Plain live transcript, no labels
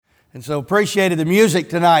And so appreciated the music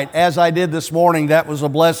tonight, as I did this morning. That was a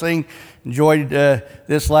blessing. Enjoyed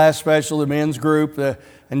this last special, the men's group.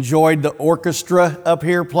 Enjoyed the orchestra up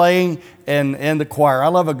here playing and the choir. I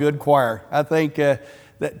love a good choir. I think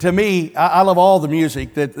that to me, I love all the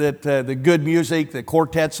music, the good music, the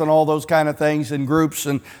quartets and all those kind of things and groups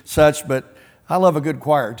and such, but I love a good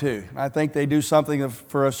choir too. I think they do something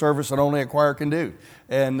for a service that only a choir can do.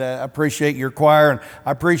 And I appreciate your choir, and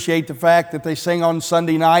I appreciate the fact that they sing on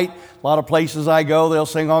Sunday night. A lot of places I go, they'll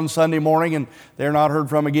sing on Sunday morning, and they're not heard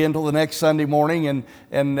from again until the next Sunday morning.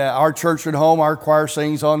 And our church at home, our choir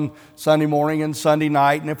sings on Sunday morning and Sunday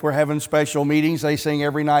night. And if we're having special meetings, they sing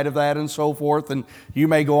every night of that and so forth. And you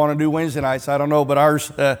may go on and do Wednesday nights, I don't know, but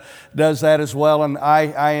ours does that as well. And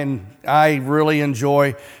I really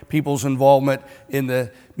enjoy people's involvement in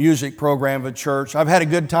the music program of a church. I've had a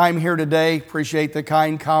good time here today. Appreciate the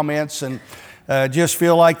kind comments, and just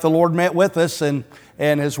feel like the Lord met with us and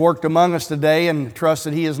has worked among us today, and trust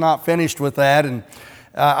that He is not finished with that. And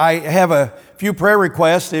I have a few prayer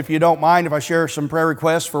requests, if you don't mind if I share some prayer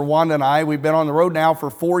requests for Wanda and I. We've been on the road now for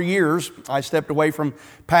 4 years. I stepped away from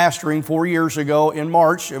pastoring 4 years ago in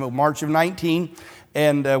March of 19.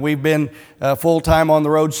 And we've been full-time on the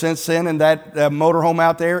road since then, and that motorhome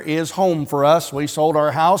out there is home for us. We sold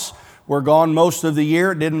our house. We're gone most of the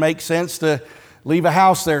year. It didn't make sense to leave a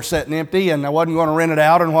house there sitting empty, and I wasn't going to rent it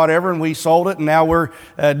out and whatever, and we sold it, and now we're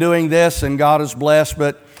doing this, and God is blessed.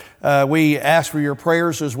 But we ask for your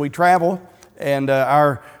prayers as we travel, and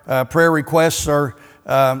our prayer requests are,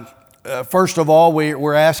 first of all,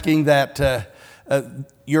 we're asking that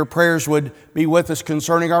your prayers would be with us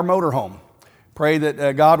concerning our motorhome. Pray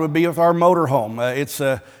that God would be with our motorhome. It's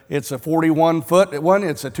a 41-foot one.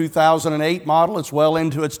 It's a 2008 model. It's well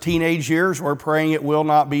into its teenage years. We're praying it will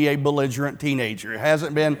not be a belligerent teenager. It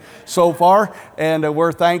hasn't been so far, and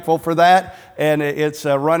we're thankful for that. And it's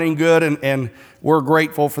running good, and we're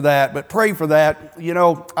grateful for that. But pray for that. You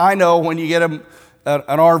know, I know when you get an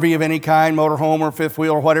RV of any kind, motorhome or fifth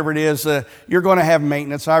wheel or whatever it is, you're going to have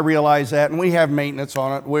maintenance. I realize that, and we have maintenance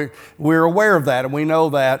on it. We're aware of that, and we know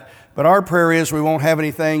that. But our prayer is we won't have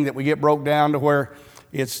anything that we get broke down to where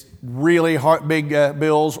it's really big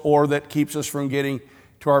bills, or that keeps us from getting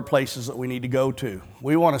to our places that we need to go to.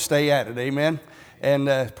 We want to stay at it, amen?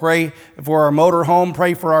 And pray for our motorhome,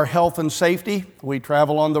 pray for our health and safety. We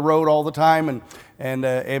travel on the road all the time, and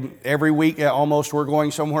every week almost we're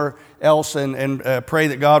going somewhere else, and pray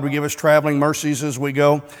that God would give us traveling mercies as we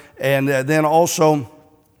go. And then also,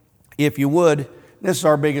 if you would, this is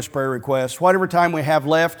our biggest prayer request, whatever time we have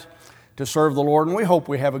left to serve the Lord, and we hope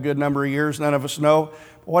we have a good number of years, none of us know,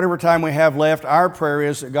 but whatever time we have left, our prayer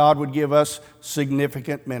is that God would give us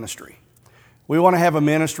significant ministry. We want to have a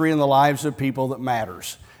ministry in the lives of people that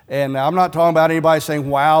matters. And I'm not talking about anybody saying,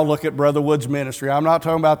 wow, look at Brother Wood's ministry. I'm not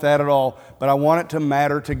talking about that at all, but I want it to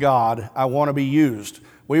matter to God. I want to be used.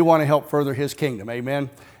 We want to help further His kingdom, amen,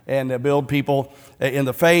 and build people in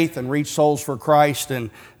the faith and reach souls for Christ,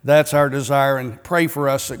 and that's our desire. And pray for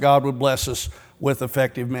us that God would bless us with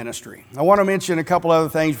effective ministry. I want to mention a couple other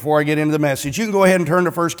things before I get into the message. You can go ahead and turn to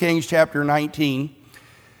 1 Kings chapter 19.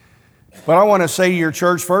 But I want to say to your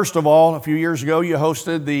church, first of all, a few years ago you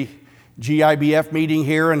hosted the GIBF meeting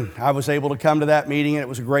here, and I was able to come to that meeting, and it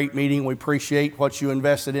was a great meeting. We appreciate what you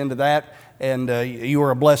invested into that, and you are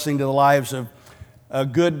a blessing to the lives of a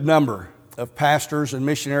good number of pastors and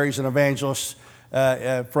missionaries and evangelists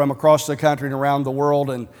from across the country and around the world,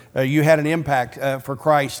 and you had an impact for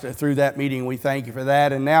Christ through that meeting. We thank you for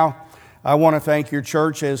that. And now I want to thank your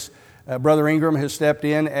church as Brother Ingram has stepped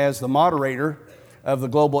in as the moderator of the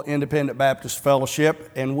Global Independent Baptist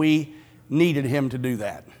Fellowship, and we needed him to do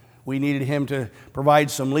that. We needed him to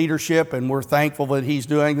provide some leadership, and we're thankful that he's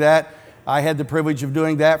doing that. I had the privilege of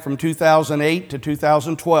doing that from 2008 to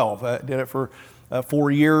 2012. I did it for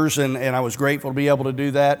 4 years, and I was grateful to be able to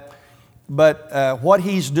do that. But what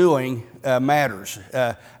he's doing matters.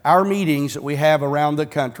 Our meetings that we have around the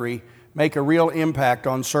country make a real impact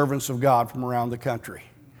on servants of God from around the country.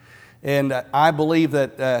 And I believe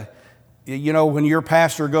that, when your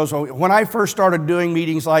pastor goes, when I first started doing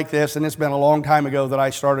meetings like this, and it's been a long time ago that I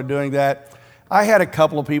started doing that, I had a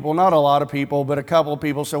couple of people, not a lot of people, but a couple of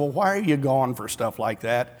people say, well, why are you gone for stuff like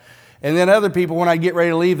that? And then other people, when I get ready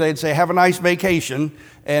to leave, they'd say, have a nice vacation.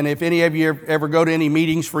 And if any of you ever go to any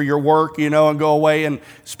meetings for your work, and go away and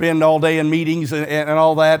spend all day in meetings and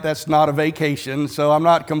all that, that's not a vacation. So I'm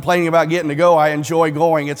not complaining about getting to go. I enjoy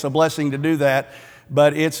going. It's a blessing to do that.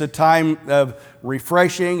 But it's a time of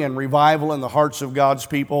refreshing and revival in the hearts of God's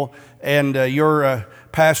people. And you're a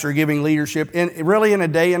pastor giving leadership, really in a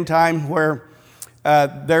day and time where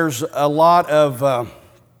there's a lot of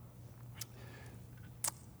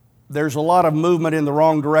there's a lot of movement in the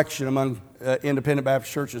wrong direction among independent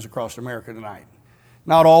Baptist churches across America tonight.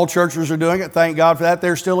 Not all churches are doing it. Thank God for that.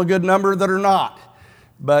 There's still a good number that are not.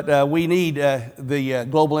 But we need the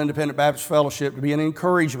Global Independent Baptist Fellowship to be an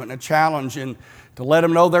encouragement and a challenge, and to let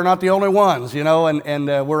them know they're not the only ones, you know,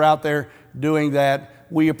 and we're out there doing that.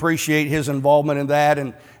 We appreciate his involvement in that,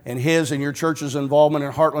 and his and your church's involvement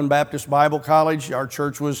in Heartland Baptist Bible College. Our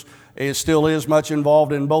church still is much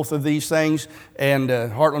involved in both of these things, and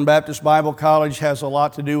Heartland Baptist Bible College has a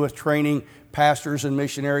lot to do with training pastors and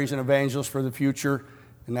missionaries and evangelists for the future,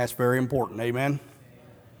 and that's very important. Amen.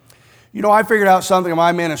 You know, I figured out something in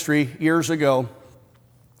my ministry years ago.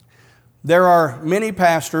 There are many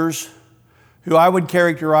pastors who I would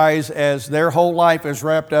characterize as their whole life is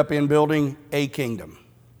wrapped up in building a kingdom.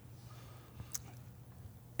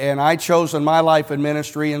 And I chose in my life in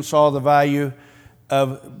ministry and saw the value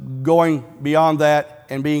of going beyond that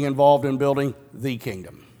and being involved in building the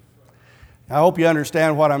kingdom. I hope you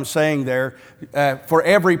understand what I'm saying there. For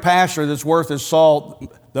every pastor that's worth his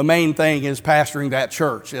salt, the main thing is pastoring that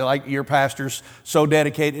church. Like your pastor's so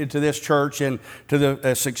dedicated to this church and to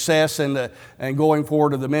the success and going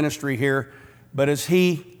forward of the ministry here. But as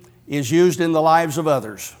he is used in the lives of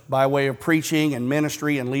others by way of preaching and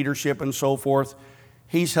ministry and leadership and so forth,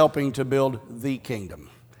 he's helping to build the kingdom.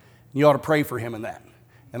 You ought to pray for him in that.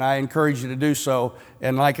 And I encourage you to do so.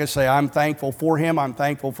 And like I say, I'm thankful for him. I'm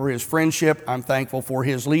thankful for his friendship. I'm thankful for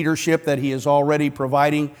his leadership that he is already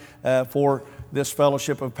providing for this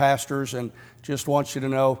fellowship of pastors. And just want you to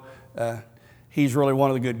know he's really one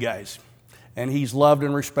of the good guys. And he's loved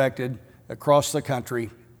and respected across the country.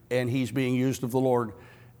 And he's being used of the Lord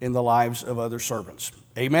in the lives of other servants.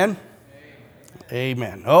 Amen?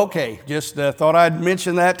 Amen. Okay, just thought I'd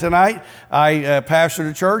mention that tonight. I pastor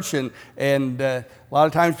a church, and a lot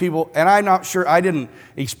of times people, and I'm not sure, I didn't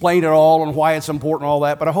explain it all and why it's important and all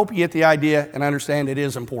that, but I hope you get the idea and understand it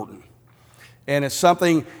is important. And it's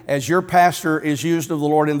something, as your pastor is used of the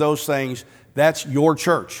Lord in those things, that's your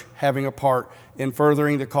church having a part in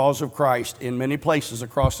furthering the cause of Christ in many places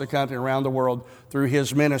across the country and around the world through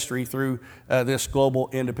his ministry, through this Global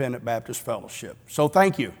Independent Baptist Fellowship. So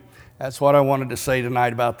thank you. That's what I wanted to say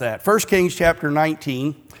tonight about that. 1 Kings chapter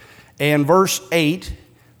 19 and verse 8.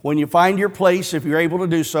 When you find your place, if you're able to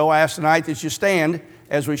do so, I ask tonight that you stand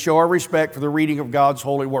as we show our respect for the reading of God's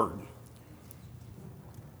holy word.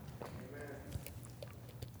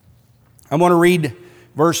 I'm going to read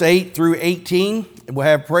verse 8 through 18. We'll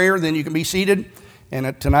have prayer, then you can be seated.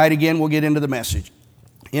 And tonight again, we'll get into the message.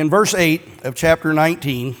 In verse 8 of chapter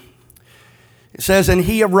 19, it says, "And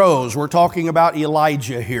he arose." We're talking about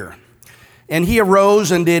Elijah here. "And he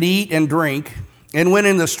arose and did eat and drink, and went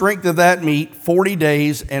in the strength of that meat 40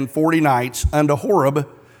 days and 40 nights unto Horeb,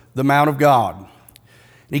 the mount of God. And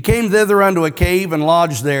he came thither unto a cave and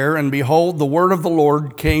lodged there, and behold, the word of the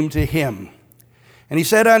Lord came to him. And he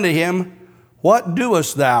said unto him, What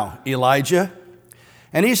doest thou, Elijah?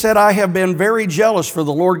 And he said, I have been very jealous for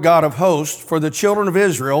the Lord God of hosts, for the children of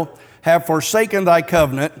Israel have forsaken thy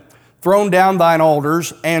covenant, thrown down thine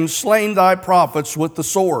altars, and slain thy prophets with the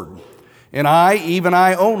sword. And I, even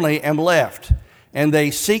I only, am left, and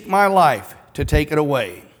they seek my life to take it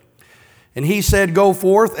away. And he said, Go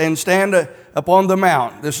forth and stand upon the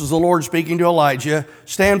mount. This is the Lord speaking to Elijah.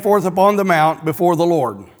 Stand forth upon the mount before the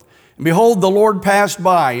Lord. And behold, the Lord passed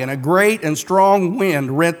by, and a great and strong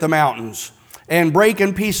wind rent the mountains, and brake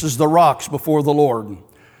in pieces the rocks before the Lord.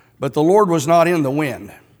 But the Lord was not in the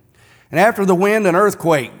wind. And after the wind, an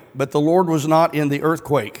earthquake, but the Lord was not in the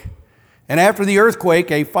earthquake. And after the earthquake,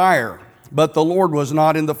 a fire, but the Lord was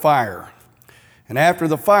not in the fire. And after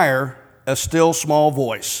the fire, a still small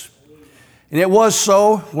voice. And it was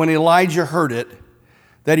so, when Elijah heard it,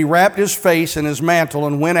 that he wrapped his face in his mantle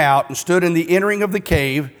and went out and stood in the entering of the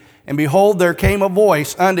cave. And behold, there came a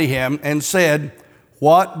voice unto him and said,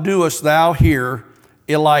 What doest thou here,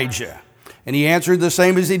 Elijah? And he answered the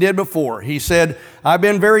same as he did before. He said, I've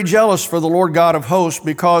been very jealous for the Lord God of hosts,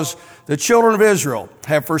 because the children of Israel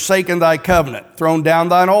have forsaken thy covenant, thrown down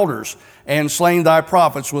thine altars, and slain thy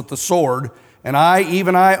prophets with the sword. And I,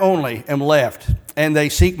 even I only, am left, and they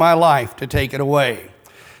seek my life to take it away.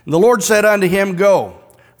 And the Lord said unto him, Go,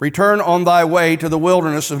 return on thy way to the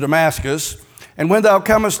wilderness of Damascus, and when thou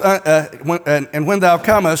comest,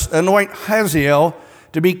 anoint Hazael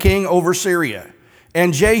to be king over Syria.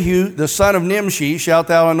 And Jehu, the son of Nimshi, shalt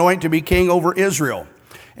thou anoint to be king over Israel.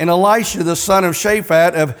 And Elisha, the son of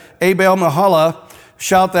Shaphat of Abel-Meholah,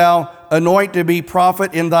 shalt thou anoint to be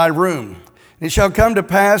prophet in thy room. And it shall come to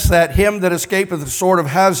pass that him that escapeth the sword of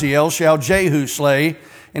Hazael shall Jehu slay,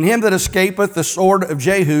 and him that escapeth the sword of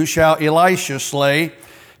Jehu shall Elisha slay.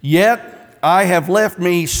 Yet I have left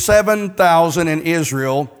me 7,000 in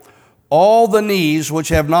Israel, all the knees which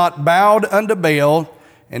have not bowed unto Baal,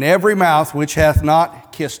 and every mouth which hath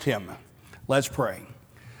not kissed him. Let's pray.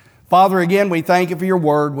 Father, again, we thank you for your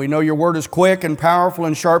word. We know your word is quick and powerful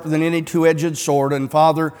and sharper than any two-edged sword. And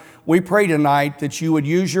Father, we pray tonight that you would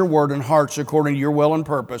use your word in hearts according to your will and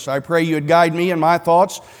purpose. I pray you would guide me in my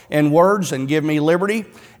thoughts and words and give me liberty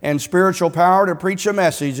and spiritual power to preach a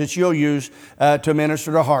message that you'll use to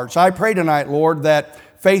minister to hearts. I pray tonight, Lord, that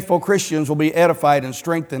faithful Christians will be edified and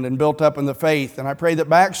strengthened and built up in the faith. And I pray that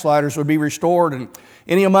backsliders would be restored, and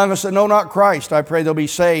any among us that know not Christ, I pray they'll be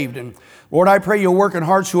saved. And Lord, I pray you'll work in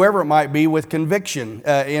hearts, whoever it might be, with conviction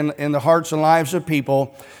in the hearts and lives of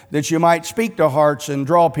people, that you might speak to hearts and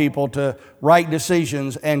draw people to right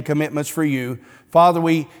decisions and commitments for you. Father,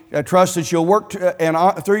 we trust that you'll work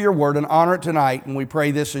through your word and honor it tonight, and we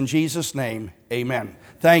pray this in Jesus' name. Amen.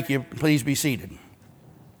 Thank you. Please be seated.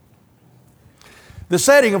 The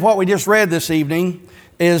setting of what we just read this evening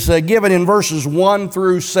is given in verses 1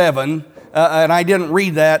 through 7. And I didn't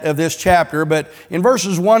read that of this chapter, but in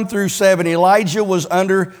verses 1 through 7, Elijah was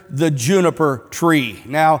under the juniper tree.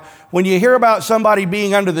 Now, when you hear about somebody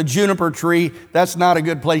being under the juniper tree, that's not a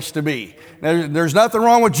good place to be. Now, there's nothing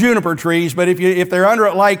wrong with juniper trees, but if they're under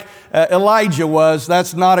it like Elijah was,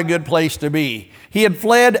 that's not a good place to be. He had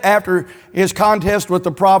fled after his contest with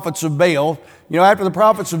the prophets of Baal. You know, after the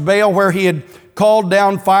prophets of Baal, where he had called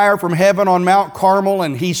down fire from heaven on Mount Carmel,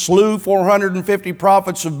 and he slew 450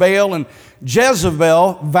 prophets of Baal, and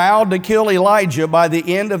Jezebel vowed to kill Elijah by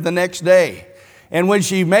the end of the next day. And when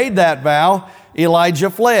she made that vow, Elijah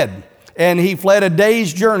fled. And he fled a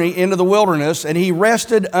day's journey into the wilderness, and he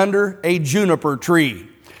rested under a juniper tree.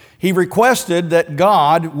 He requested that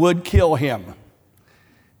God would kill him.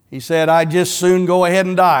 He said, I'd just soon go ahead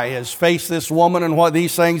and die as face this woman and what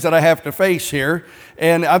these things that I have to face here.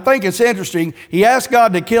 And I think it's interesting. He asked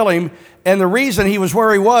God to kill him, and the reason he was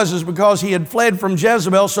where he was is because he had fled from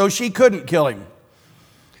Jezebel, so she couldn't kill him.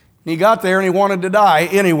 He got there and he wanted to die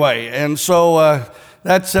anyway. And so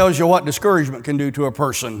that tells you what discouragement can do to a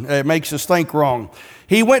person. It makes us think wrong.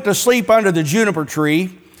 He went to sleep under the juniper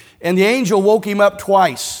tree, and the angel woke him up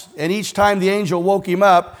twice. And each time the angel woke him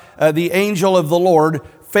up, the angel of the Lord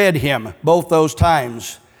fed him both those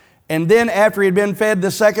times. And then after he had been fed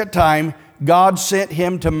the second time, God sent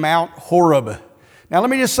him to Mount Horeb. Now let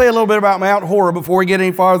me just say a little bit about Mount Horeb before we get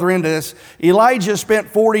any farther into this. Elijah spent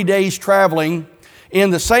 40 days traveling in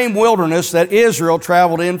the same wilderness that Israel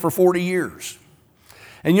traveled in for 40 years.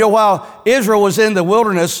 And you know, while Israel was in the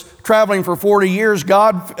wilderness traveling for 40 years,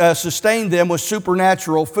 God sustained them with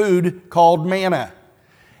supernatural food called manna.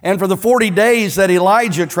 And for the 40 days that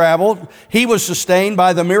Elijah traveled, he was sustained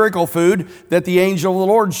by the miracle food that the angel of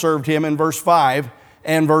the Lord served him in verse 5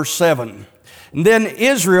 and verse 7. And then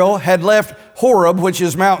Israel had left Horeb, which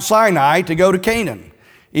is Mount Sinai, to go to Canaan.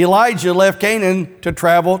 Elijah left Canaan to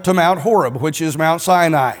travel to Mount Horeb, which is Mount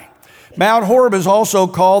Sinai. Mount Horeb is also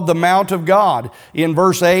called the Mount of God. In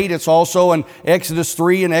verse 8, it's also in Exodus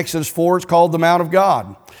 3 and Exodus 4, it's called the Mount of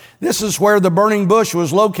God. This is where the burning bush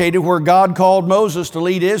was located, where God called Moses to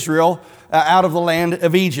lead Israel out of the land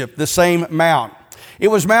of Egypt, the same mount. It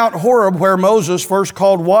was Mount Horeb where Moses first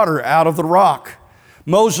called water out of the rock.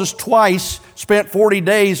 Moses twice spent 40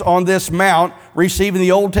 days on this mount, receiving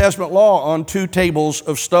the Old Testament law on 2 tables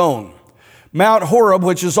of stone. Mount Horeb,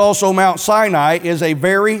 which is also Mount Sinai, is a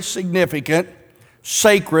very significant,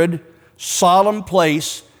 sacred, solemn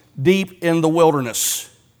place deep in the wilderness.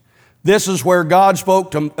 This is where God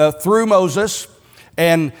spoke through Moses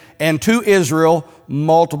and to Israel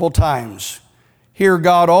multiple times. Here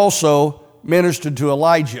God also ministered to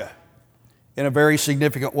Elijah in a very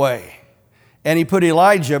significant way. And he put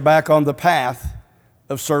Elijah back on the path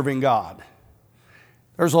of serving God.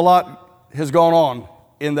 There's a lot has gone on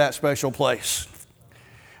in that special place.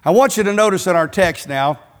 I want you to notice in our text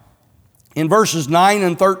now, in verses 9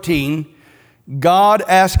 and 13, God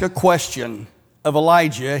asked a question of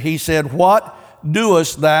Elijah. He said, "What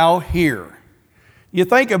doest thou here?" You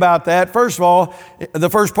think about that. First of all, the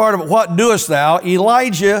first part of it, what doest thou?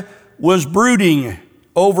 Elijah was brooding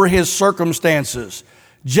over his circumstances.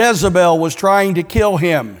 Jezebel was trying to kill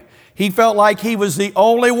him. He felt like he was the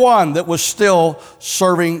only one that was still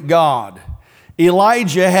serving God.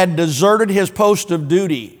 Elijah had deserted his post of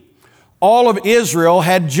duty. All of Israel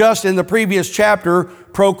had just in the previous chapter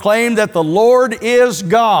proclaimed that the Lord is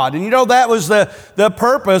God. And you know, that was the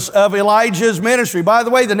purpose of Elijah's ministry. By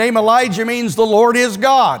the way, the name Elijah means the Lord is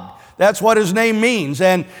God. That's what his name means.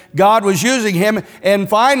 And God was using him. And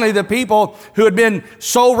finally, the people who had been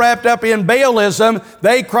so wrapped up in Baalism,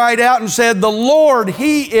 they cried out and said, the Lord,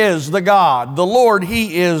 He is the God. The Lord,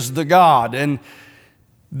 He is the God. And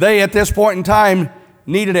they, at this point in time,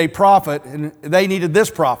 needed a prophet, and they needed this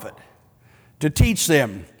prophet to teach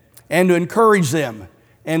them and to encourage them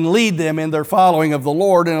and lead them in their following of the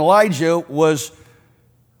Lord. And Elijah was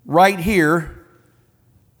right here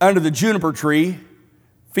under the juniper tree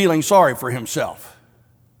feeling sorry for himself.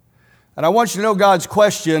 And I want you to know God's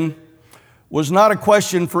question was not a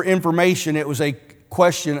question for information, it was a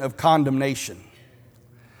question of condemnation.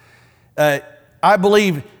 I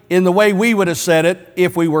believe in the way we would have said it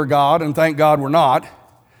if we were God, and thank God we're not.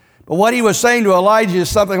 But what he was saying to Elijah is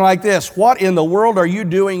something like this: what in the world are you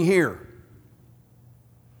doing here?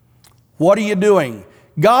 What are you doing?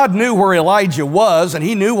 God knew where Elijah was, and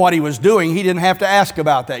he knew what he was doing. He didn't have to ask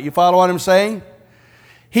about that. You follow what I'm saying?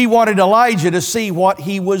 He wanted Elijah to see what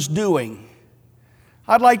he was doing.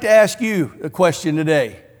 I'd like to ask you a question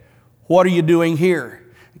today. What are you doing here?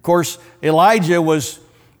 Of course, Elijah was,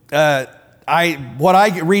 what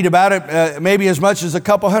I read about it, maybe as much as a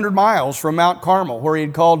couple hundred miles from Mount Carmel, where he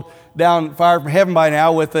had called down fire from heaven by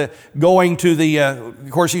now with going to the, of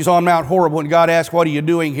course he's on Mount Horeb when God asked, what are you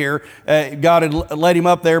doing here? God had led him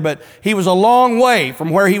up there, but he was a long way from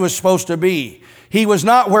where he was supposed to be. He was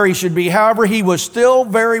not where he should be. However, he was still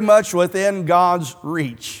very much within God's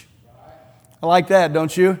reach. I like that,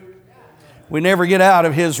 don't you? We never get out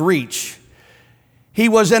of his reach. He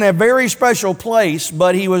was in a very special place,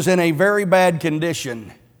 but he was in a very bad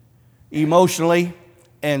condition, emotionally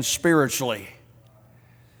and spiritually.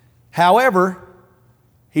 However,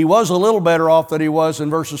 he was a little better off than he was in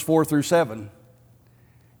verses 4 through 7.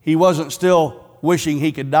 He wasn't still wishing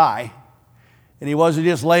he could die, and he wasn't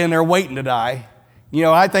just laying there waiting to die. You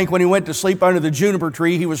know, I think when he went to sleep under the juniper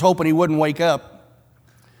tree, he was hoping he wouldn't wake up.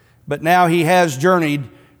 But now he has journeyed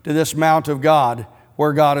to this mount of God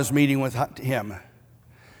where God is meeting with him.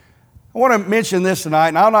 I want to mention this tonight,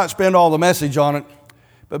 and I'll not spend all the message on it,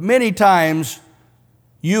 but many times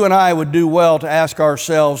you and I would do well to ask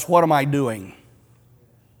ourselves, what am I doing?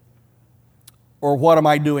 Or what am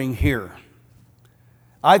I doing here?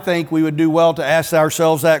 I think we would do well to ask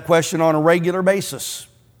ourselves that question on a regular basis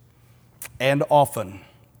and often.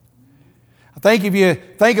 I think if you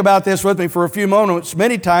think about this with me for a few moments,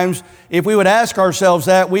 many times if we would ask ourselves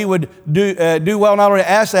that, we would do well not only to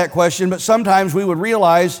ask that question, but sometimes we would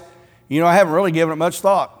realize, I haven't really given it much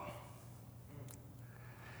thought.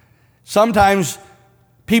 Sometimes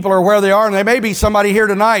people are where they are, and there may be somebody here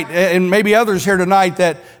tonight, and maybe others here tonight,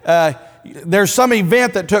 that there's some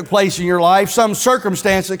event that took place in your life, some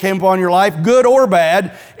circumstance that came upon your life, good or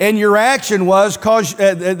bad, and your action was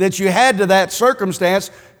that you had to that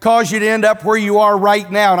circumstance caused you to end up where you are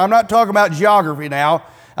right now. And I'm not talking about geography now.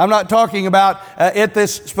 I'm not talking about at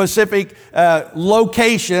this specific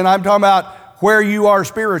location. I'm talking about where you are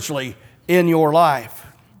spiritually in your life.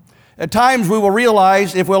 At times we will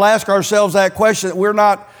realize, if we'll ask ourselves that question, that we're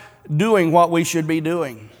not doing what we should be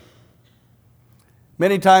doing.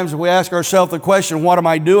 Many times if we ask ourselves the question, what am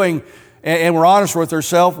I doing? And we're honest with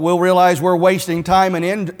ourselves, we'll realize we're wasting time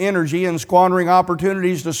and energy and squandering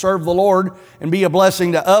opportunities to serve the Lord and be a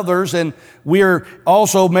blessing to others. And we're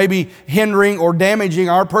also maybe hindering or damaging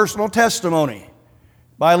our personal testimony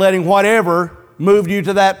by letting whatever moved you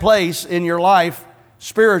to that place in your life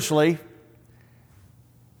spiritually,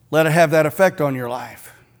 let it have that effect on your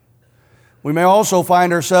life. We may also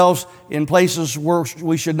find ourselves in places where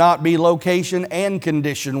we should not be location and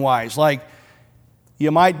condition-wise. Like you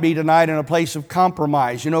might be tonight in a place of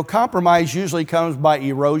compromise. Compromise usually comes by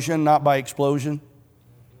erosion, not by explosion.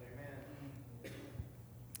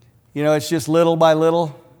 It's just little by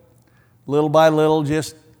little,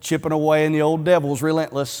 just chipping away, and the old devil's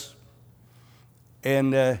relentless.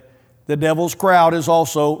 And the devil's crowd is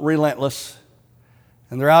also relentless.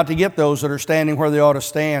 And they're out to get those that are standing where they ought to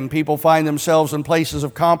stand. People find themselves in places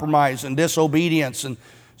of compromise and disobedience, and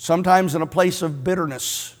sometimes in a place of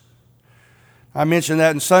bitterness. I mentioned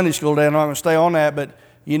that in Sunday school today, and I'm not going to stay on that, but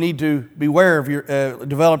you need to beware of your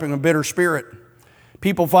developing a bitter spirit.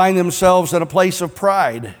 People find themselves in a place of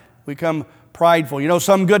pride, become prideful.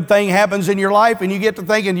 Some good thing happens in your life, and you get to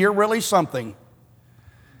thinking you're really something.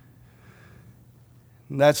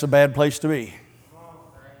 And that's a bad place to be.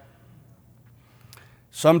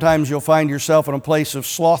 Sometimes you'll find yourself in a place of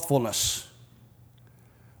slothfulness.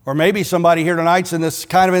 Or maybe somebody here tonight's in the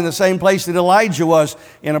same place that Elijah was,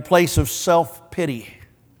 in a place of self-pity.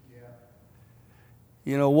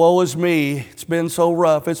 Woe is me. It's been so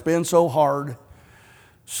rough. It's been so hard.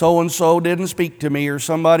 So-and-so didn't speak to me, or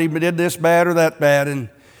somebody did this bad or that bad. And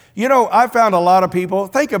You know, I found a lot of people,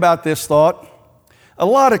 think about this thought. A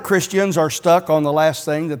lot of Christians are stuck on the last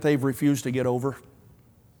thing that they've refused to get over.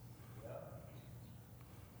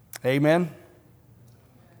 Amen.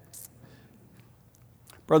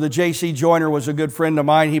 Brother J.C. Joyner was a good friend of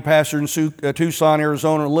mine. He pastored in Tucson,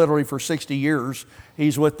 Arizona, literally for 60 years.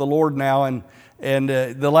 He's with the Lord now, and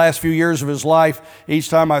the last few years of his life, each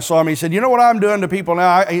time I saw him, he said, you know what I'm doing to people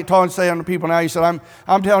now? He told me saying to people now, he said,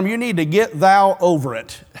 I'm telling them, you need to get thou over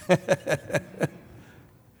it.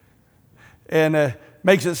 And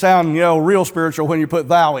makes it sound, real spiritual when you put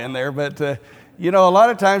thou in there. But, a lot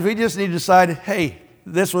of times we just need to decide, hey,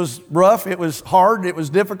 this was rough, it was hard, it was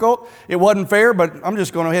difficult, it wasn't fair, but I'm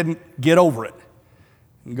just going to go ahead and get over it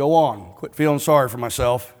and go on. Quit feeling sorry for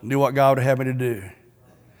myself and do what God would have me to do.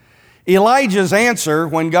 Elijah's answer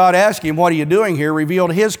when God asked him, what are you doing here,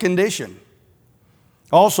 revealed his condition.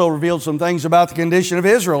 Also revealed some things about the condition of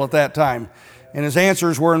Israel at that time. And his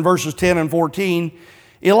answers were in verses 10 and 14.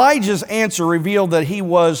 Elijah's answer revealed that he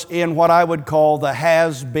was in what I would call the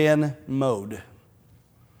has-been mode.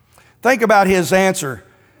 Think about his answer.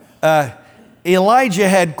 Elijah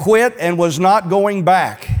had quit and was not going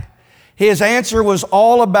back. His answer was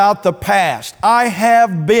all about the past. I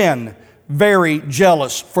have been very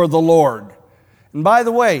jealous for the Lord. And by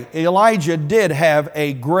the way, Elijah did have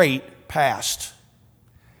a great past.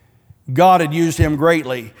 God had used him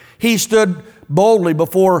greatly. He stood boldly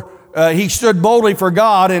for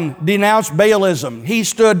God and denounced Baalism. He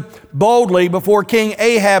stood boldly before King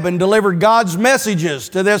Ahab and delivered God's messages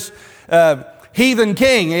to this heathen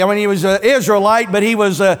king. I mean, he was an Israelite, but he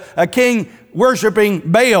was a king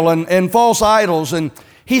worshiping Baal and false idols. And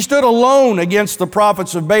he stood alone against the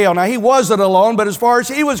prophets of Baal. Now, he wasn't alone, but as far as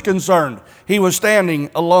he was concerned, he was standing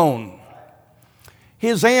alone.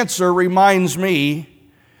 His answer reminds me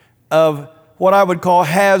of what I would call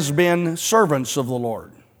has-been servants of the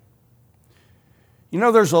Lord.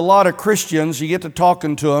 There's a lot of Christians, you get to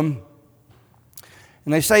talking to them,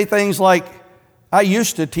 and they say things like, I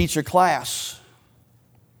used to teach a class.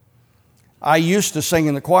 I used to sing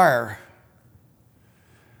in the choir.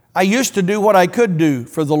 I used to do what I could do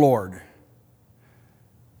for the Lord.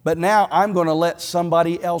 But now I'm going to let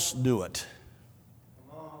somebody else do it.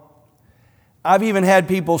 I've even had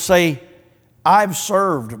people say, I've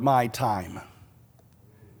served my time.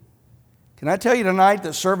 Can I tell you tonight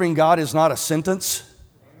that serving God is not a sentence?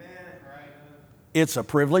 It's a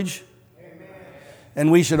privilege.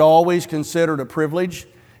 And we should always consider it a privilege.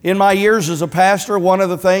 In my years as a pastor, one of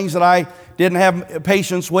the things that I didn't have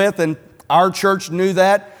patience with, and our church knew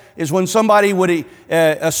that, is when somebody would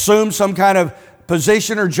assume some kind of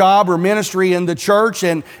position or job or ministry in the church,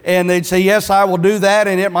 and they'd say, yes, I will do that,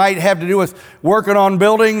 and it might have to do with working on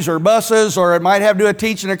buildings or buses, or it might have to do with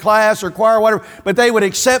teaching a class or choir or whatever, but they would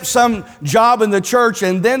accept some job in the church,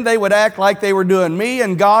 and then they would act like they were doing me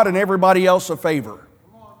and God and everybody else a favor.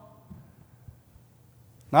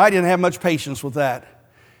 Now, I didn't have much patience with that,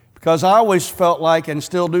 because I always felt like, and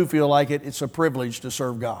still do feel like it's a privilege to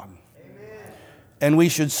serve God. Amen. And we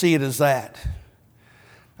should see it as that.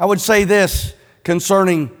 I would say this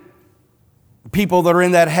concerning people that are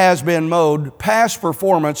in that has-been mode: past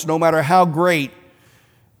performance, no matter how great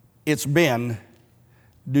it's been,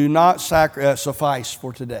 do not suffice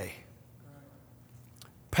for today.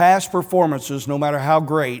 Past performances, no matter how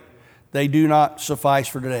great, they do not suffice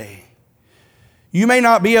for today. You may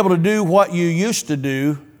not be able to do what you used to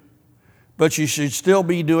do, but you should still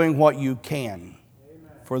be doing what you can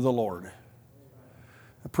for the Lord.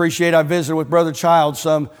 I visited with Brother Child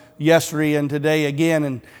some yesterday and today again,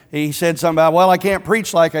 and he said something about, well, I can't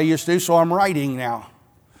preach like I used to, so I'm writing now.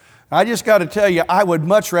 I just got to tell you, I would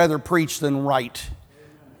much rather preach than write.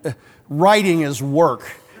 Writing is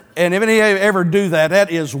work. And if any ever do that,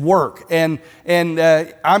 that is work. And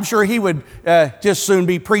I'm sure he would just soon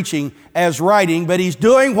be preaching as writing, but he's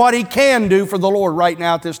doing what he can do for the Lord right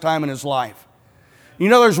now at this time in his life.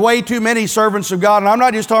 There's way too many servants of God, and I'm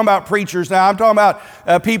not just talking about preachers now, I'm talking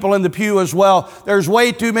about people in the pew as well. There's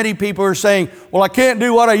way too many people who are saying, well, I can't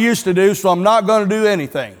do what I used to do, so I'm not going to do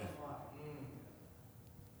anything.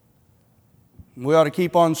 We ought to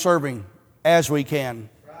keep on serving as we can,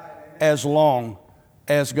 as long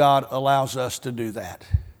as God allows us to do that.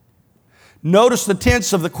 Notice the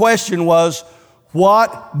tense of the question was,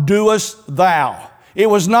 what doest thou? It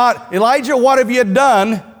was not, Elijah, what have you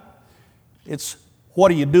done? It's,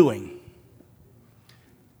 what are you doing?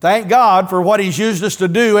 Thank God for what He's used us to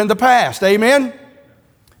do in the past. Amen? Amen.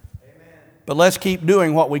 But let's keep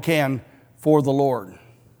doing what we can for the Lord.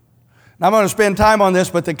 And I'm going to spend time on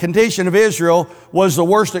this, but the condition of Israel was the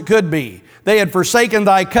worst it could be. They had forsaken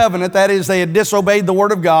thy covenant, that is, they had disobeyed the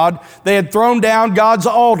word of God. They had thrown down God's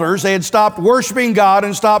altars. They had stopped worshiping God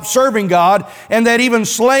and stopped serving God, and they had even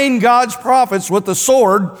slain God's prophets with the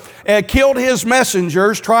sword and killed his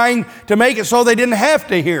messengers, trying to make it so they didn't have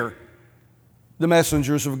to hear the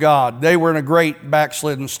messengers of God. They were in a great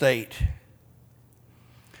backslidden state.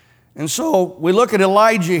 And so we look at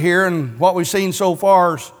Elijah here, and what we've seen so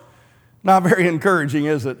far is not very encouraging,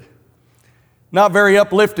 is it? Not very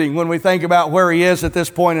uplifting when we think about where he is at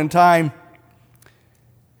this point in time.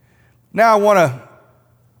 Now I want to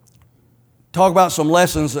talk about some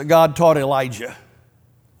lessons that God taught Elijah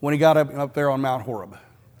when he got up there on Mount Horeb.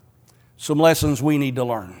 Some lessons we need to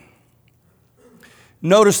learn.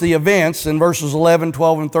 Notice the events in verses 11,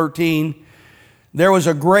 12, and 13. There was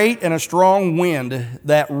a great and a strong wind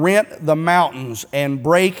that rent the mountains and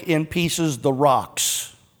brake in pieces the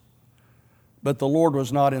rocks. But the Lord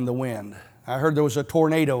was not in the wind. I heard there was a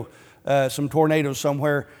tornado, some tornadoes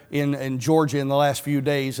somewhere in Georgia in the last few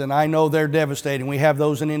days, and I know they're devastating. We have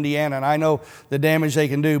those in Indiana, and I know the damage they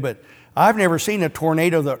can do, but I've never seen a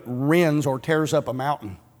tornado that rends or tears up a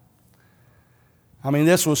mountain. I mean,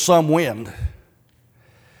 this was some wind.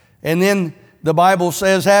 And then the Bible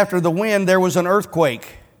says after the wind there was an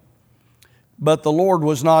earthquake, but the Lord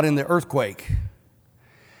was not in the earthquake.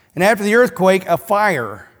 And after the earthquake, a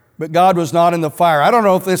fire, but God was not in the fire. I don't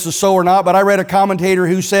know if this is so or not, but I read a commentator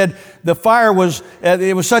who said the fire was,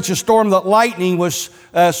 it was such a storm that lightning was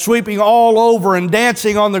sweeping all over and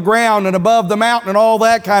dancing on the ground and above the mountain and all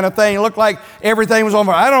that kind of thing. It looked like everything was on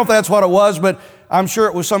fire. I don't know if that's what it was, but I'm sure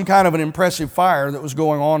it was some kind of an impressive fire that was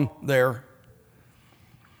going on there.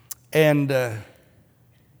 And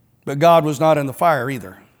but God was not in the fire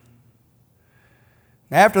either.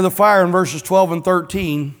 After the fire in verses 12 and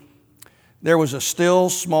 13, there was a still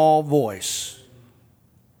small voice.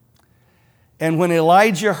 And when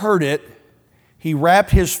Elijah heard it, he wrapped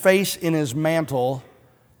his face in his mantle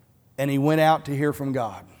and he went out to hear from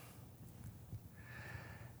God.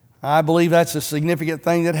 I believe that's a significant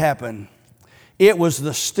thing that happened. It was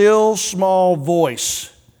the still small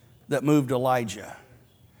voice that moved Elijah.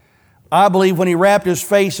 I believe when he wrapped his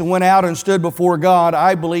face and went out and stood before God,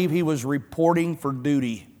 I believe he was reporting for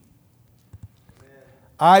duty.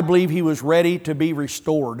 I believe he was ready to be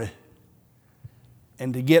restored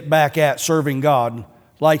and to get back at serving God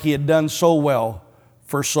like he had done so well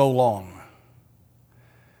for so long.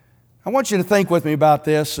 I want you to think with me about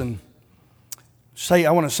this and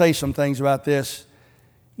I want to say some things about this.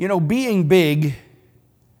 You know, being big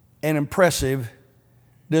and impressive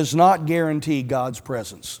does not guarantee God's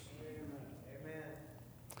presence.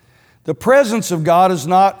 The presence of God is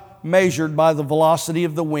not measured by the velocity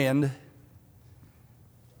of the wind,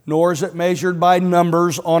 nor is it measured by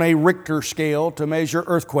numbers on a Richter scale to measure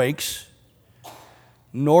earthquakes,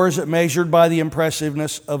 nor is it measured by the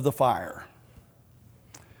impressiveness of the fire.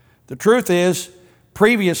 The truth is,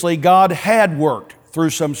 previously God had worked through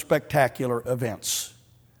some spectacular events.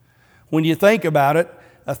 When you think about it,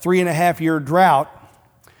 a 3.5-year drought,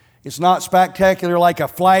 it's not spectacular like a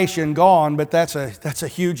flash and gone, but that's a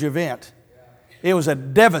huge event. It was a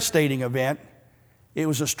devastating event. It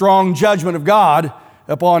was a strong judgment of God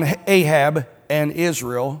upon Ahab and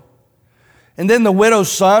Israel. And then the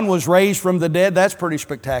widow's son was raised from the dead. That's pretty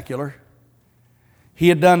spectacular. He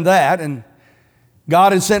had done that, and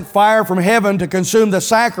God had sent fire from heaven to consume the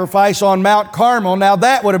sacrifice on Mount Carmel. Now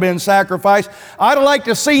that would have been sacrifice. I'd have liked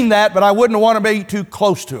to have seen that, but I wouldn't want to be too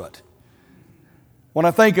close to it. When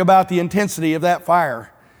I think about the intensity of that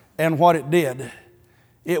fire and what it did,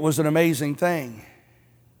 it was an amazing thing.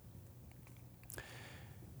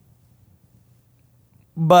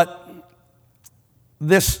 But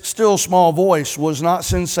this still small voice was not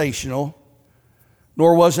sensational,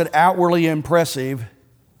 nor was it outwardly impressive,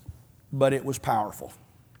 but it was powerful.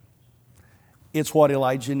 It's what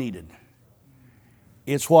Elijah needed.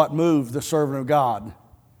 It's what moved the servant of God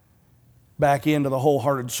back into the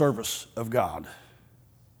wholehearted service of God.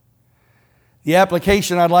 The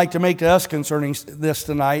application I'd like to make to us concerning this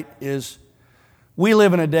tonight is we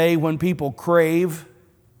live in a day when people crave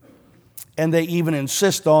and they even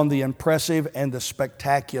insist on the impressive and the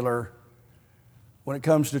spectacular when it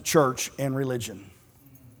comes to church and religion.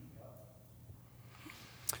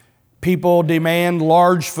 People demand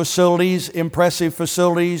large facilities, impressive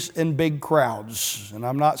facilities, and big crowds. And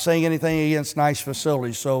I'm not saying anything against nice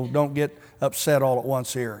facilities, so don't get upset all at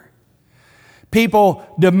once here. People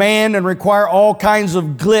demand and require all kinds of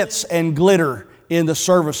glitz and glitter in the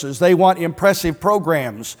services. They want impressive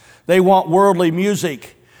programs. They want worldly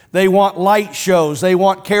music. They want light shows. They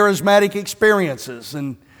want charismatic experiences.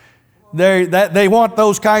 And They want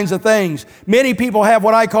those kinds of things. Many people have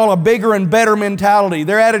what I call a bigger and better mentality.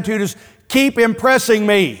 Their attitude is, keep impressing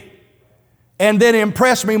me, and then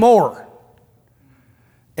impress me more.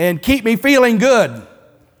 And keep me feeling good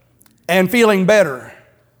and feeling better.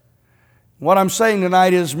 What I'm saying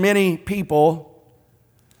tonight is many people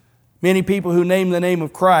who name the name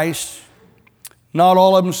of Christ, not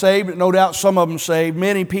all of them saved, but no doubt some of them saved.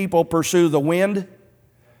 Many people pursue the wind,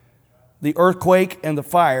 the earthquake, and the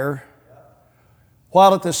fire,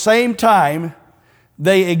 while at the same time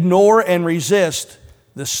they ignore and resist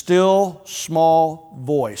the still small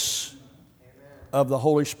voice of the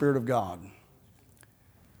Holy Spirit of God.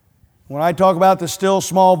 When I talk about the still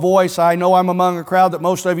small voice, I know I'm among a crowd that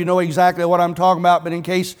most of you know exactly what I'm talking about, but in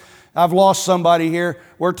case I've lost somebody here,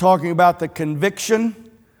 we're talking about the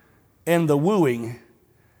conviction and the wooing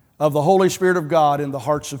of the Holy Spirit of God in the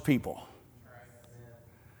hearts of people.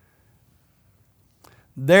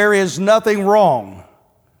 There is nothing wrong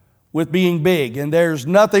with being big, and there's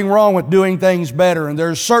nothing wrong with doing things better, and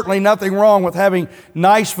there's certainly nothing wrong with having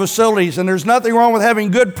nice facilities, and there's nothing wrong with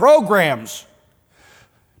having good programs.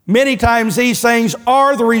 Many times these things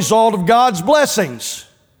are the result of God's blessings.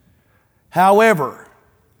 However,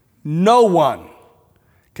 no one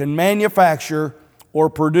can manufacture or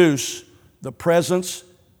produce the presence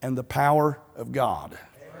and the power of God.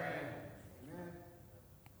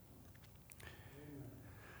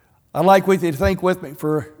 I'd like you to think with me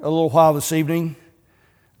for a little while this evening.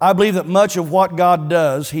 I believe that much of what God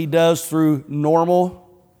does, He does through normal,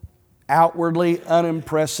 outwardly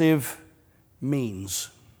unimpressive means.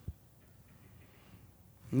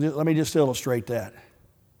 Let me just illustrate that.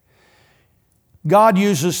 God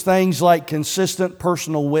uses things like consistent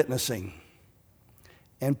personal witnessing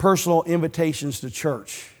and personal invitations to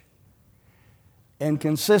church and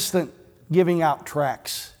consistent giving out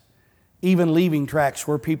tracts, even leaving tracts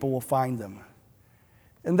where people will find them.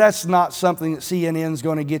 And that's not something that CNN's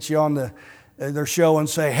going to get you on their show and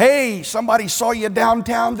say, hey, somebody saw you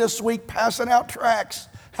downtown this week passing out tracts.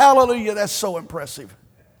 Hallelujah, that's so impressive.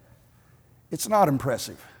 It's not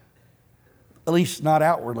impressive, at least not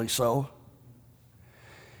outwardly so.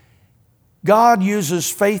 God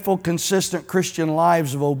uses faithful, consistent Christian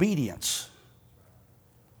lives of obedience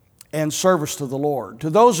and service to the Lord. To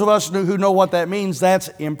those of us who know what that means, that's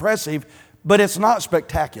impressive, but it's not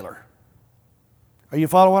spectacular. Are you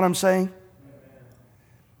following what I'm saying?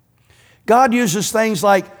 God uses things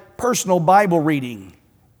like personal Bible reading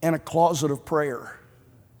and a closet of prayer.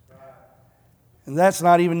 And that's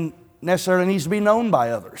not even necessarily needs to be known by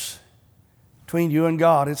others. Between you and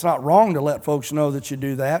God, it's not wrong to let folks know that you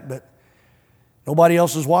do that, but nobody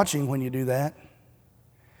else is watching when you do that.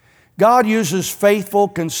 God uses faithful,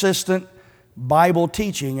 consistent Bible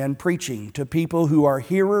teaching and preaching to people who are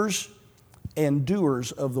hearers and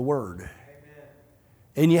doers of the Word. Amen.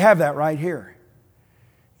 And you have that right here.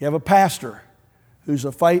 You have a pastor who's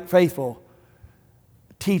a faithful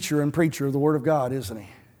teacher and preacher of the Word of God, isn't he?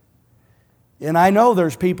 And I know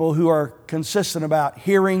there's people who are consistent about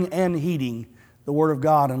hearing and heeding the Word of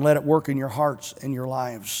God and let it work in your hearts and your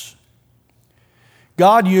lives.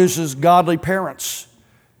 God uses godly parents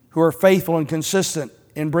who are faithful and consistent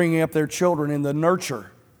in bringing up their children in the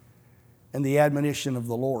nurture and the admonition of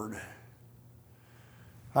the Lord.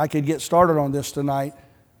 I could get started on this tonight.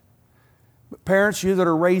 But parents, you that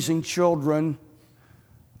are raising children,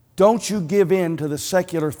 don't you give in to the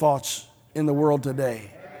secular thoughts in the world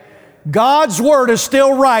today. God's Word is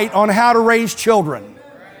still right on how to raise children.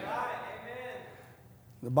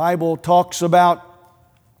 The Bible talks about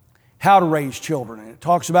how to raise children. And it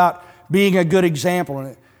talks about being a good example.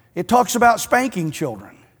 And it talks about spanking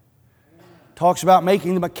children. It talks about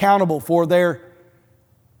making them accountable for their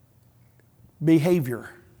behavior.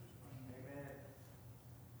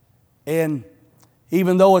 And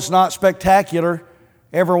even though it's not spectacular,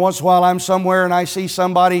 every once in a while I'm somewhere and I see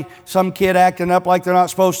some kid acting up like they're not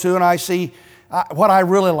supposed to, and I see, what I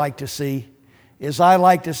really like to see is I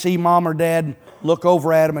like to see mom or dad look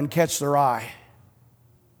over at them and catch their eye.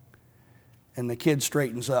 And the kid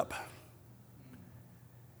straightens up.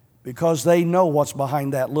 Because they know what's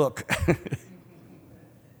behind that look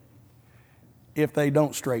if they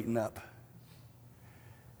don't straighten up.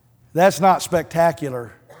 That's not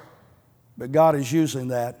spectacular, but God is using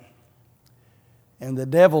that. And the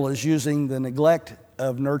devil is using the neglect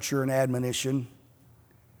of nurture and admonition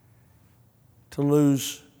to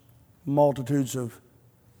lose multitudes of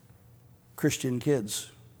Christian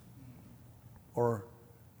kids, or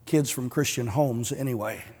kids from Christian homes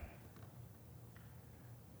anyway.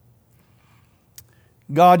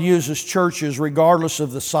 God uses churches regardless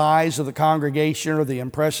of the size of the congregation or the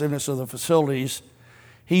impressiveness of the facilities.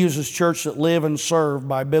 He uses church that live and serve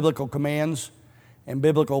by biblical commands and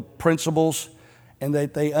biblical principles, and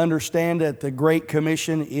that they understand that the Great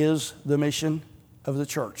Commission is the mission of the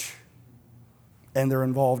church, and they're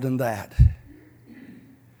involved in that.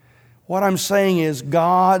 What I'm saying is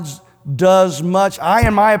God does much,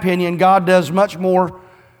 in my opinion, God does much more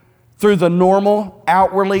through the normal,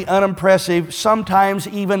 outwardly unimpressive, sometimes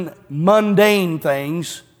even mundane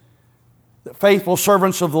things that faithful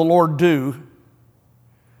servants of the Lord do.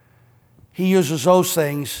 He uses those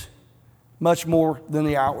things much more than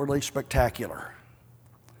the outwardly spectacular.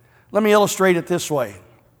 Let me illustrate it this way.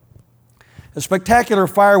 A spectacular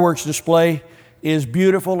fireworks display is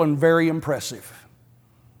beautiful and very impressive.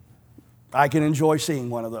 I can enjoy seeing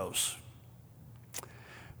one of those.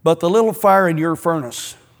 But the little fire in your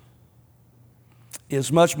furnace is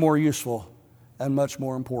much more useful and much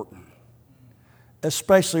more important,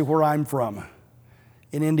 especially where I'm from,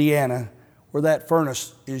 in Indiana, where that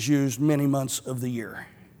furnace is used many months of the year.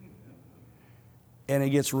 And it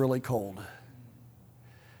gets really cold.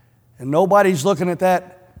 And nobody's looking at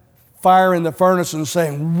that fire in the furnace and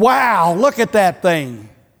saying, wow, look at that thing.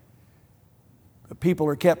 But people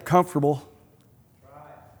are kept comfortable.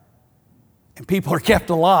 And people are kept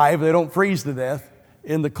alive. They don't freeze to death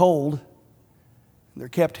in the cold. They're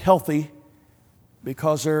kept healthy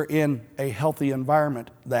because they're in a healthy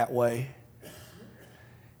environment that way.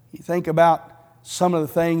 You think about some of the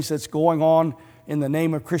things that's going on in the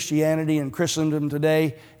name of Christianity and Christendom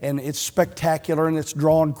today, and it's spectacular and it's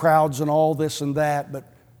drawing crowds and all this and that,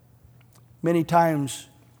 but many times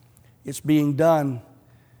it's being done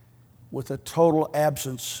with a total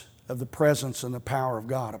absence of the presence and the power of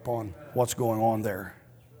God upon what's going on there.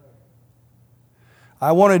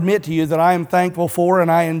 I want to admit to you that I am thankful for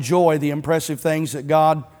and I enjoy the impressive things that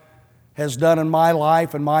God has done in my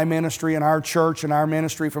life and my ministry and our church and our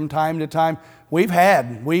ministry from time to time. We've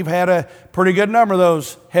had a pretty good number of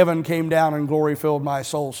those heaven came down and glory filled my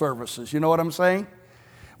soul services. You know what I'm saying?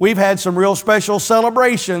 We've had some real special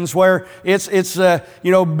celebrations where it's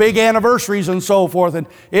big anniversaries and so forth, and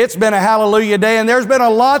it's been a hallelujah day, and there's been a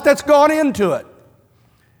lot that's gone into it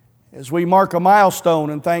as we mark a milestone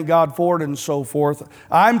and thank God for it and so forth.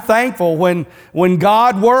 I'm thankful when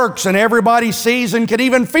God works and everybody sees and can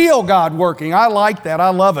even feel God working. I like that.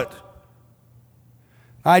 I love it.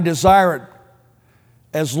 I desire it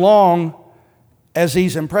as long as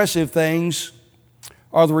these impressive things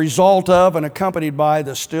are the result of and accompanied by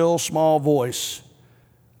the still small voice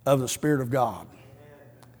of the Spirit of God.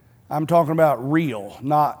 I'm talking about real,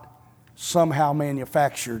 not somehow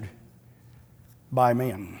manufactured by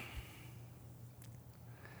men.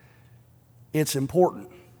 It's important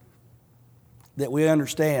that we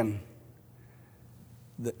understand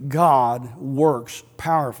that God works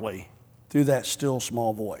powerfully through that still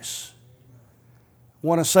small voice. I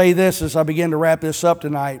want to say this as I begin to wrap this up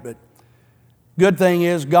tonight, but good thing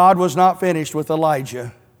is God was not finished with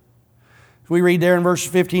Elijah. We read there in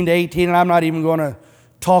verses 15 to 18, and I'm not even going to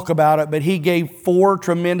talk about it, but he gave 4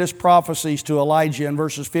 tremendous prophecies to Elijah in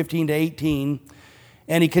verses 15 to 18.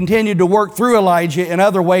 And he continued to work through Elijah in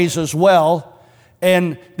other ways as well.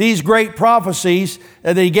 And these great prophecies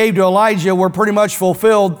that he gave to Elijah were pretty much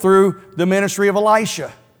fulfilled through the ministry of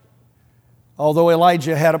Elisha, although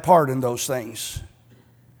Elijah had a part in those things.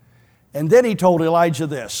 And then he told Elijah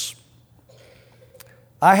this: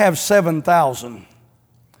 I have 7,000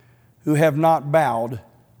 who have not bowed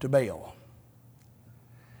to Baal.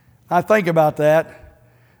 I think about that.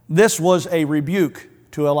 This was a rebuke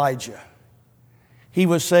to Elijah. He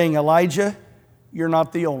was saying, Elijah, you're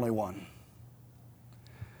not the only one.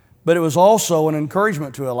 But it was also an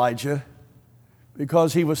encouragement to Elijah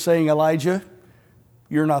because he was saying, Elijah,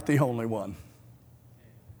 you're not the only one.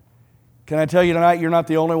 Can I tell you tonight, you're not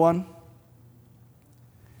the only one?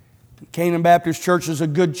 Canaan Baptist Church is a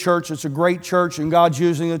good church. It's a great church, and God's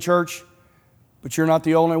using the church, but you're not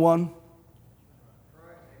the only one.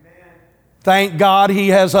 Thank God He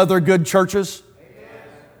has other good churches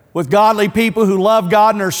with godly people who love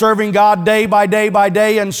God and are serving God day by day by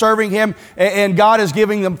day and serving Him, and God is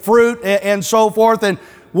giving them fruit and so forth. And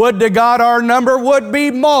would to God our number would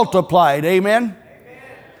be multiplied. Amen?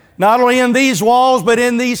 Not only in these walls, but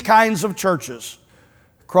in these kinds of churches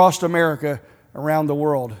across America, around the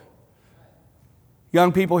world.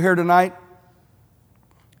 Young people here tonight,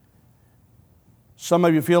 some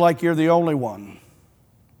of you feel like you're the only one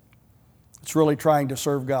that's really trying to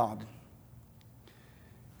serve God.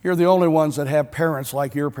 You're the only ones that have parents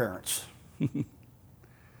like your parents. And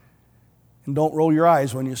don't roll your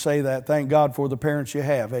eyes when you say that. Thank God for the parents you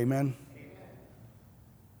have. Amen?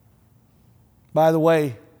 By the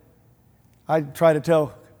way, I try to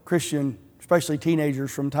tell Christian especially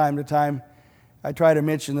teenagers from time to time, I try to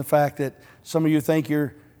mention the fact that some of you think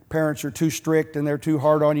your parents are too strict and they're too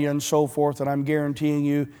hard on you and so forth, and I'm guaranteeing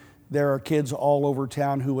you there are kids all over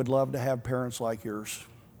town who would love to have parents like yours.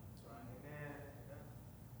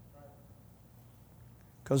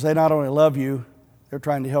 Because they not only love you, they're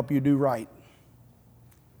trying to help you do right.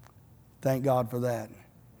 Thank God for that.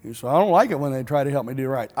 You say, I don't like it when they try to help me do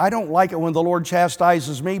right. I don't like it when the Lord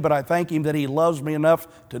chastises me, but I thank Him that He loves me enough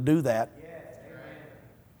to do that.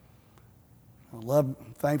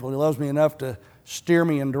 Thankfully, He loves me enough to steer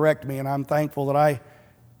me and direct me, and I'm thankful that I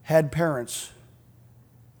had parents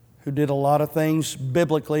who did a lot of things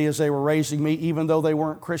biblically as they were raising me, even though they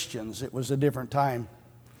weren't Christians. It was a different time.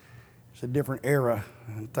 It's a different era,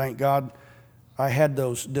 and thank God I had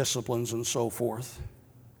those disciplines and so forth.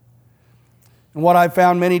 And what I've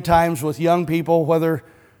found many times with young people, whether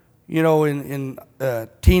in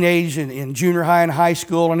teenage and in junior high and high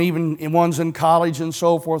school, and even in ones in college and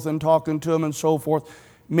so forth, and talking to them and so forth,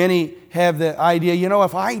 many have the idea,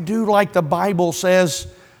 if I do like the Bible says,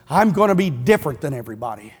 I'm going to be different than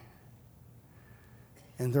everybody.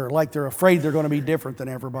 And they're afraid they're going to be different than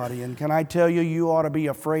everybody. And can I tell you, you ought to be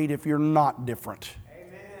afraid if you're not different.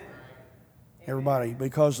 Amen. Everybody,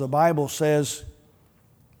 because the Bible says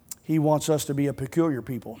He wants us to be a peculiar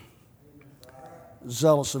people,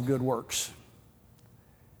 zealous of good works.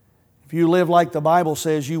 If you live like the Bible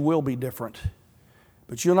says, you will be different.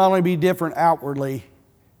 But you'll not only be different outwardly,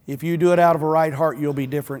 if you do it out of a right heart, you'll be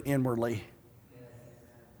different inwardly.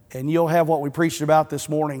 And you'll have what we preached about this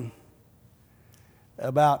morning,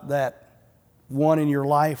 about that one in your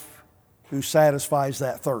life who satisfies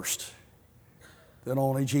that thirst that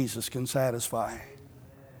only Jesus can satisfy.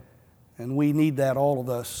 And we need that, all of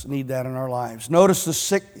us need that in our lives. Notice the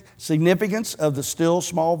significance of the still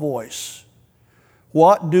small voice.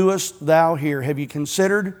 What doest thou here? Have you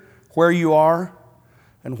considered where you are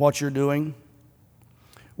and what you're doing?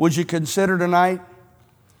 Would you consider tonight,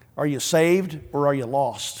 are you saved or are you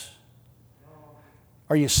lost?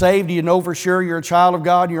 Are you saved? Do you know for sure you're a child of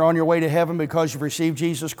God and you're on your way to heaven because you've received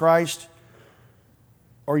Jesus Christ?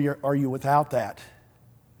 Or are you without that?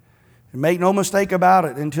 And make no mistake about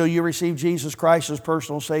it, until you receive Jesus Christ as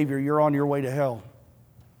personal Savior, you're on your way to hell.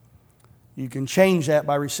 You can change that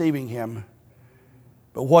by receiving Him.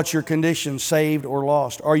 But what's your condition, saved or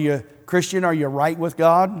lost? Are you Christian? Are you right with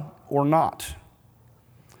God or not?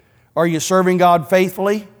 Are you serving God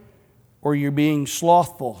faithfully, or are you being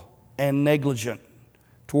slothful and negligent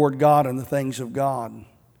toward God and the things of God?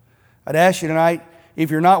 I'd ask you tonight,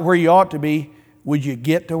 if you're not where you ought to be, would you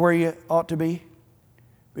get to where you ought to be?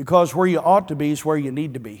 Because where you ought to be is where you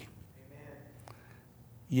need to be. Amen.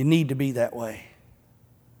 You need to be that way.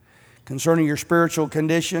 Concerning your spiritual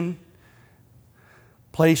condition,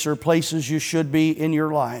 place or places you should be in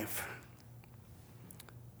your life.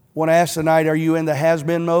 I want to ask tonight, are you in the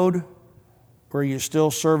has-been mode? Or are you still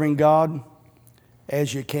serving God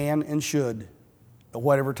as you can and should at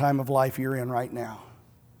whatever time of life you're in right now?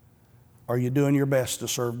 Are you doing your best to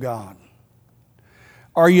serve God?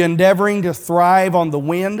 Are you endeavoring to thrive on the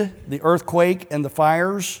wind, the earthquake, and the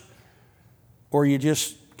fires? Or are you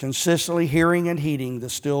just consistently hearing and heeding the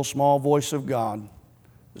still small voice of God,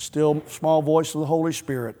 the still small voice of the Holy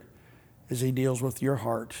Spirit as He deals with your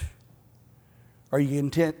heart? Are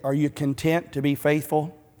you content to be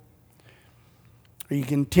faithful? Are you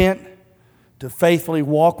content to faithfully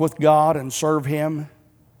walk with God and serve Him,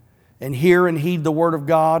 and hear and heed the Word of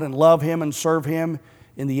God and love Him and serve Him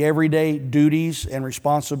in the everyday duties and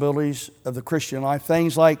responsibilities of the Christian life?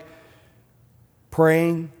 Things like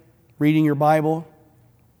praying, reading your Bible,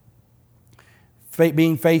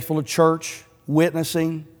 being faithful to church,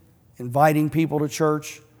 witnessing, inviting people to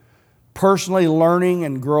church, personally learning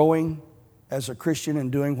and growing as a Christian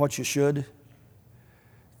and doing what you should.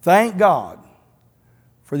 Thank God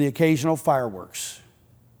for the occasional fireworks.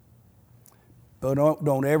 But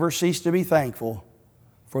don't ever cease to be thankful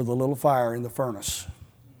for the little fire in the furnace.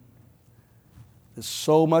 It's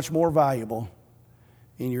so much more valuable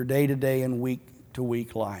in your day-to-day and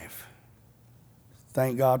week-to-week life.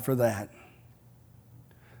 Thank God for that.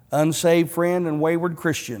 Unsaved friend and wayward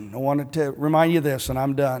Christian, I wanted to remind you this, and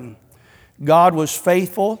I'm done. God was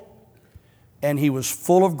faithful and He was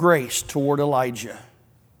full of grace toward Elijah.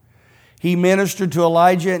 He ministered to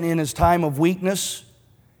Elijah in his time of weakness,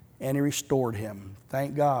 and He restored him.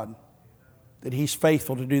 Thank God that He's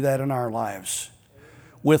faithful to do that in our lives.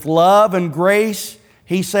 With love and grace,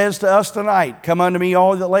 He says to us tonight, come unto me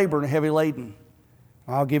all that labor and are heavy laden,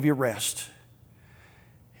 I'll give you rest.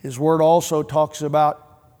 His Word also talks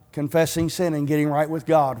about confessing sin and getting right with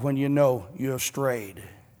God when you know you have strayed.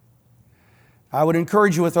 I would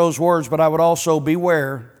encourage you with those words, but I would also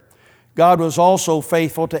beware. God was also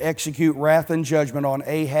faithful to execute wrath and judgment on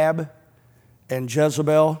Ahab and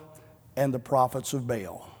Jezebel and the prophets of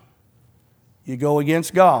Baal. You go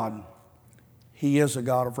against God, He is a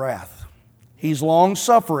God of wrath. He's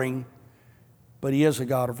long-suffering, but He is a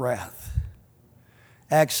God of wrath.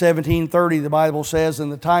 Acts 17:30, the Bible says, "In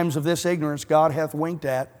the times of this ignorance God hath winked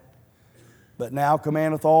at, but now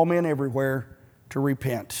commandeth all men everywhere to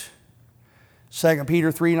repent." 2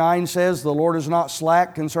 Peter 3:9 says, "The Lord is not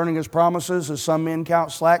slack concerning His promises, as some men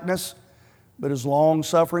count slackness, but is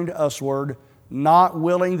long-suffering to usward, not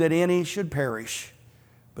willing that any should perish,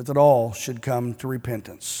 but that all should come to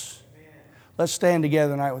repentance." Amen. Let's stand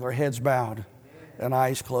together tonight with our heads bowed and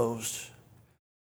eyes closed.